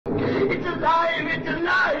It's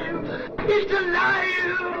alive! It's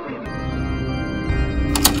alive!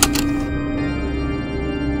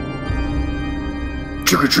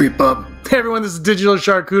 Trick or treat, bub. Hey everyone, this is Digital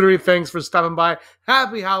Charcuterie. Thanks for stopping by.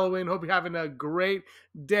 Happy Halloween. Hope you're having a great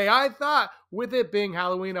day. I thought with it being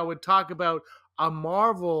Halloween, I would talk about a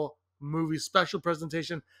Marvel movie special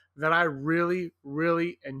presentation that I really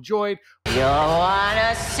enjoyed. You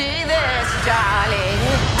wanna see this, darling?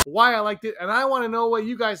 Why I liked it, and I want to know what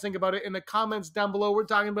you guys think about it in the comments down below. We're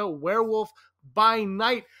talking about Werewolf by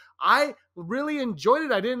Night. I really enjoyed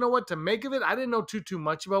it. I didn't know what to make of it. I didn't know too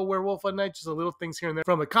much about Werewolf by Night, just a little things here and there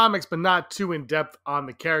from the comics, but not too in depth on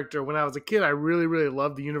the character. When I was a kid, I really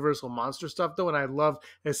loved the Universal Monster stuff though, and I loved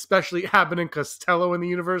especially Abbott and Costello in the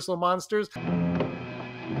Universal Monsters.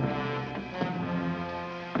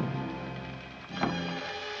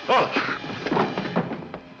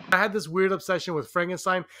 I had this weird obsession with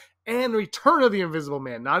Frankenstein and Return of the Invisible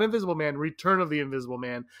Man. Not Invisible Man, Return of the Invisible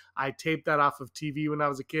Man. I taped that off of TV when I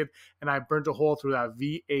was a kid, and I burnt a hole through that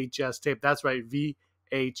VHS tape. That's right,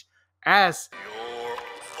 VHS.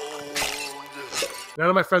 None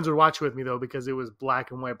of my friends would watch it with me, though, because it was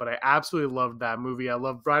black and white, but I absolutely loved that movie. I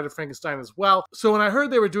loved Bride of Frankenstein as well. So when I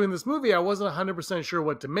heard they were doing this movie, I wasn't 100% sure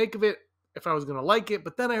what to make of it, if I was going to like it,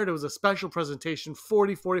 but then I heard it was a special presentation,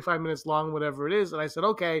 45 minutes long, whatever it is, and I said,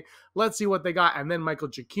 okay, let's see what they got. And then Michael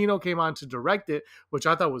Giacchino came on to direct it, which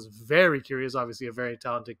I thought was very curious, obviously a very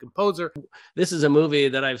talented composer. This is a movie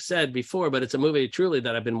that I've said before, but it's a movie truly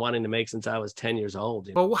that I've been wanting to make since I was 10 years old.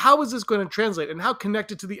 But how is this going to translate, and how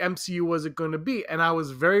connected to the MCU was it going to be? And I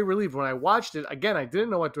was very relieved when I watched it. Again, I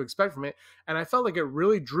didn't know what to expect from it, and I felt like it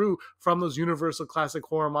really drew from those Universal classic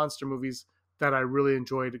horror monster movies that I really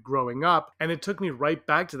enjoyed growing up, and it took me right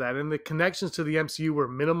back to that. And the connections to the MCU were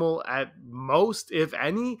minimal at most, if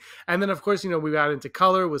any. And then, of course, we got into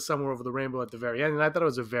color with Somewhere Over the Rainbow at the very end, and I thought it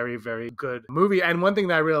was a very good movie. And one thing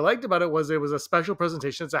that I really liked about it was a special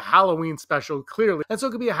presentation. It's a Halloween special, clearly. And so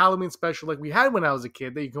it could be a Halloween special like we had when I was a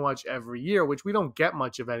kid that you can watch every year, which we don't get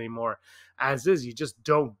much of anymore. As is, you just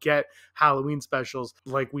don't get Halloween specials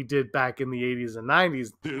like we did back in the 80s and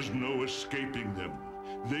 90s. There's no escaping them.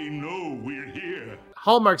 They know we're here.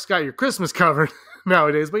 Hallmark's got your Christmas covered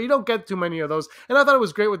nowadays, but you don't get too many of those. And I thought it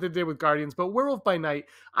was great what they did with Guardians, but Werewolf by Night,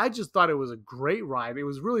 I just thought it was a great ride. It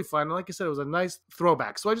was really fun. And like I said, it was a nice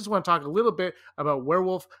throwback. So I just want to talk a little bit about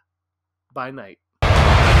Werewolf by Night.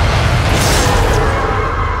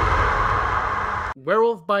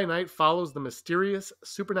 Werewolf by Night follows the mysterious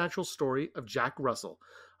supernatural story of Jack Russell,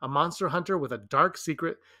 a monster hunter with a dark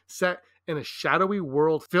secret set in a shadowy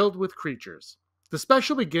world filled with creatures. The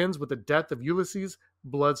special begins with the death of Ulysses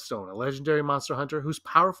Bloodstone, a legendary monster hunter whose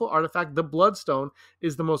powerful artifact, the Bloodstone,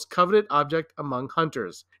 is the most coveted object among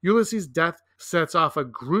hunters. Ulysses' death sets off a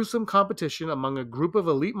gruesome competition among a group of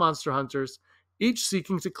elite monster hunters, each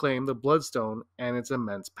seeking to claim the Bloodstone and its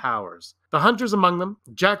immense powers. The hunters among them,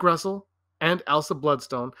 Jack Russell and Elsa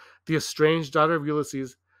Bloodstone, the estranged daughter of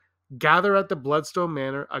Ulysses, gather at the Bloodstone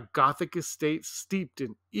Manor, a Gothic estate steeped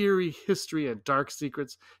in eerie history and dark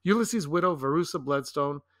secrets. Ulysses' widow, Verussa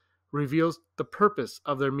Bloodstone, reveals the purpose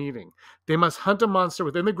of their meeting. They must hunt a monster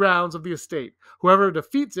within the grounds of the estate. Whoever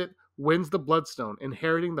defeats it wins the Bloodstone,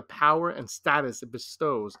 inheriting the power and status it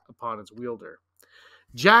bestows upon its wielder.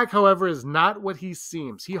 Jack, however, is not what he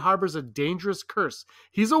seems. He harbors a dangerous curse.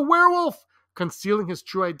 He's a werewolf, concealing his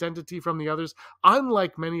true identity from the others.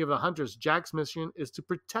 Unlike many of the hunters, Jack's mission is to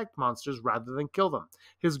protect monsters rather than kill them.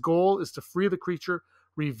 His goal is to free the creature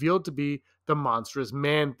revealed to be the monstrous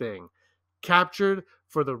Man-Thing, captured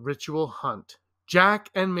for the ritual hunt. Jack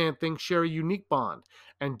and Man-Thing share a unique bond,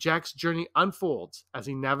 and Jack's journey unfolds as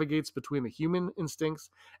he navigates between the human instincts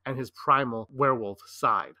and his primal werewolf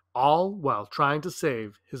side, all while trying to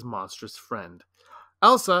save his monstrous friend.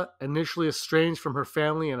 Elsa, initially estranged from her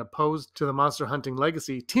family and opposed to the monster hunting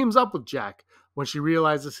legacy, teams up with Jack when she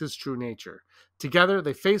realizes his true nature. Together,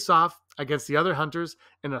 they face off against the other hunters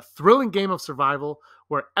in a thrilling game of survival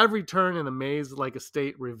where every turn in the maze-like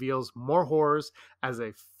estate reveals more horrors as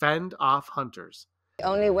they fend off hunters. The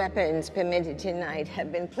only weapons permitted tonight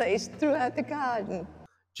have been placed throughout the garden.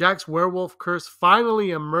 Jack's werewolf curse finally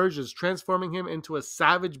emerges, transforming him into a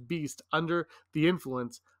savage beast under the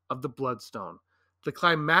influence of the Bloodstone. The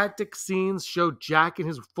climactic scenes show Jack in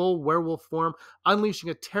his full werewolf form,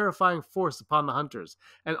 unleashing a terrifying force upon the hunters,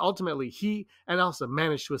 and ultimately he and Elsa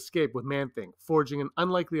manage to escape with Man-Thing, forging an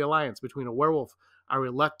unlikely alliance between a werewolf, a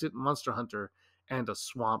reluctant monster hunter, and a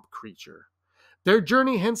swamp creature. Their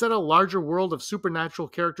journey hints at a larger world of supernatural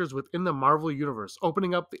characters within the Marvel Universe,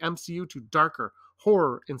 opening up the MCU to darker,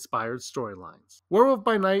 horror-inspired storylines. Werewolf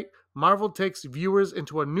by Night, Marvel takes viewers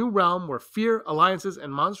into a new realm where fear, alliances,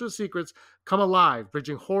 and monstrous secrets come alive,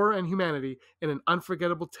 bridging horror and humanity in an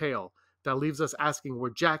unforgettable tale that leaves us asking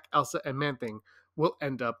where Jack, Elsa, and Man-Thing will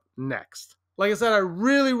end up next. Like I said, I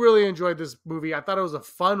really enjoyed this movie. I thought it was a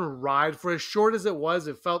fun ride. For as short as it was,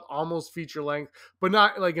 it felt almost feature length, but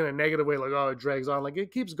not like in a negative way, like, oh, it drags on. Like,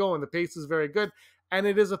 it keeps going. The pace is very good. And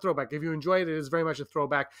it is a throwback. If you enjoy it, it is very much a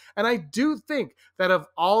throwback. And I do think that of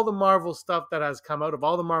all the Marvel stuff that has come out, of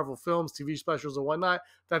all the Marvel films, TV specials, and whatnot,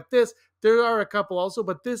 that there are a couple also,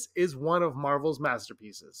 but this is one of Marvel's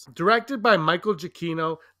masterpieces. Directed by Michael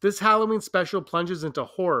Giacchino, this Halloween special plunges into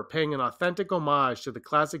horror, paying an authentic homage to the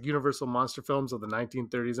classic Universal monster films of the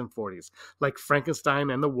 1930s and 40s, like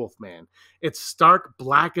Frankenstein and the Wolfman. Its stark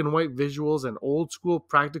black and white visuals and old-school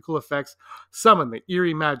practical effects summon the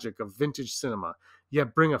eerie magic of vintage cinema,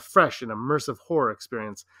 yet bring a fresh and immersive horror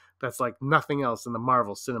experience that's like nothing else in the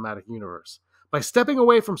Marvel Cinematic Universe. By stepping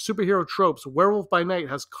away from superhero tropes, Werewolf by Night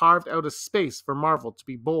has carved out a space for Marvel to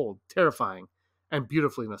be bold, terrifying, and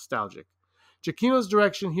beautifully nostalgic. Giacchino's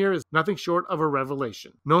direction here is nothing short of a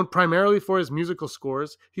revelation. Known primarily for his musical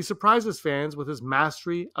scores, he surprises fans with his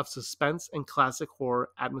mastery of suspense and classic horror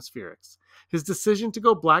atmospherics. His decision to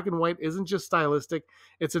go black and white isn't just stylistic,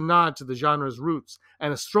 it's a nod to the genre's roots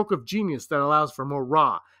and a stroke of genius that allows for more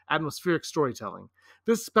raw, atmospheric storytelling.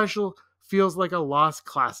 This special feels like a lost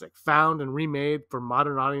classic, found and remade for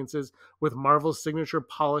modern audiences with Marvel's signature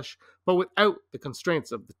polish, but without the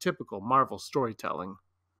constraints of the typical Marvel storytelling.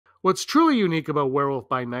 What's truly unique about Werewolf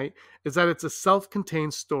by Night is that it's a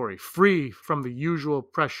self-contained story, free from the usual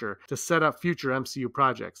pressure to set up future MCU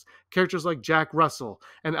projects. Characters like Jack Russell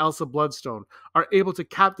and Elsa Bloodstone are able to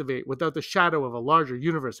captivate without the shadow of a larger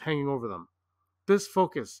universe hanging over them. This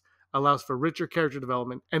focus allows for richer character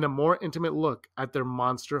development and a more intimate look at their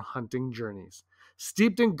monster hunting journeys,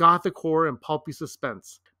 steeped in gothic horror and pulpy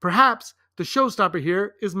suspense. Perhaps the showstopper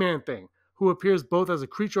here is Man-Thing, who appears both as a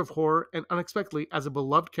creature of horror and unexpectedly as a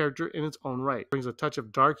beloved character in its own right. It brings a touch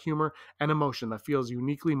of dark humor and emotion that feels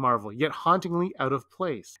uniquely Marvel, yet hauntingly out of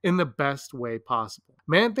place, in the best way possible.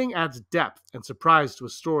 Man-Thing adds depth and surprise to a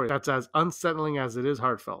story that's as unsettling as it is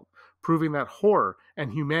heartfelt, proving that horror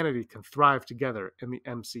and humanity can thrive together in the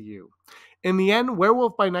MCU. In the end,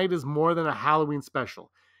 Werewolf by Night is more than a Halloween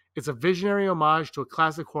special. It's a visionary homage to a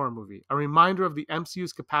classic horror movie, a reminder of the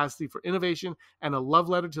MCU's capacity for innovation, and a love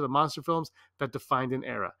letter to the monster films that defined an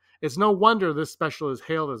era. It's no wonder this special is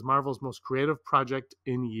hailed as Marvel's most creative project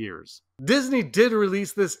in years. Disney did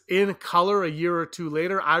release this in color a year or two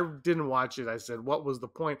later. I didn't watch it. I said, what was the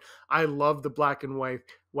point? I love the black and white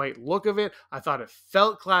look of it. I thought it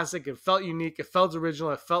felt classic. It felt unique. It felt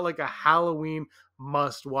original. It felt like a Halloween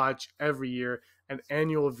must-watch every year, an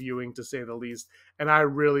annual viewing to say the least, and I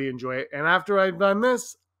really enjoy it. And after I've done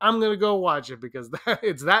this, I'm going to go watch it because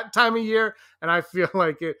it's that time of year and I feel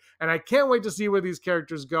like it. And I can't wait to see where these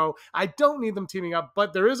characters go. I don't need them teaming up,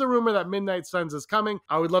 but there is a rumor that Midnight Suns is coming.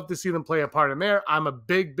 I would love to see them play a part in there. I'm a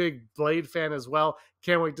big Blade fan as well.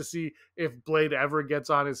 Can't wait to see if Blade ever gets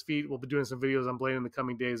on his feet. We'll be doing some videos on Blade in the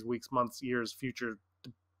coming days, weeks, months, years, future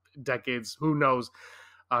decades. Who knows?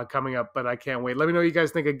 Coming up, but I can't wait. Let me know what you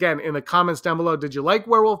guys think again in the comments down below. Did you like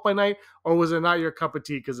Werewolf by Night, or was it not your cup of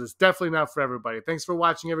tea? Because it's definitely not for everybody. Thanks for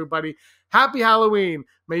watching, everybody. Happy Halloween.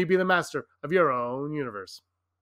 May you be the master of your own universe.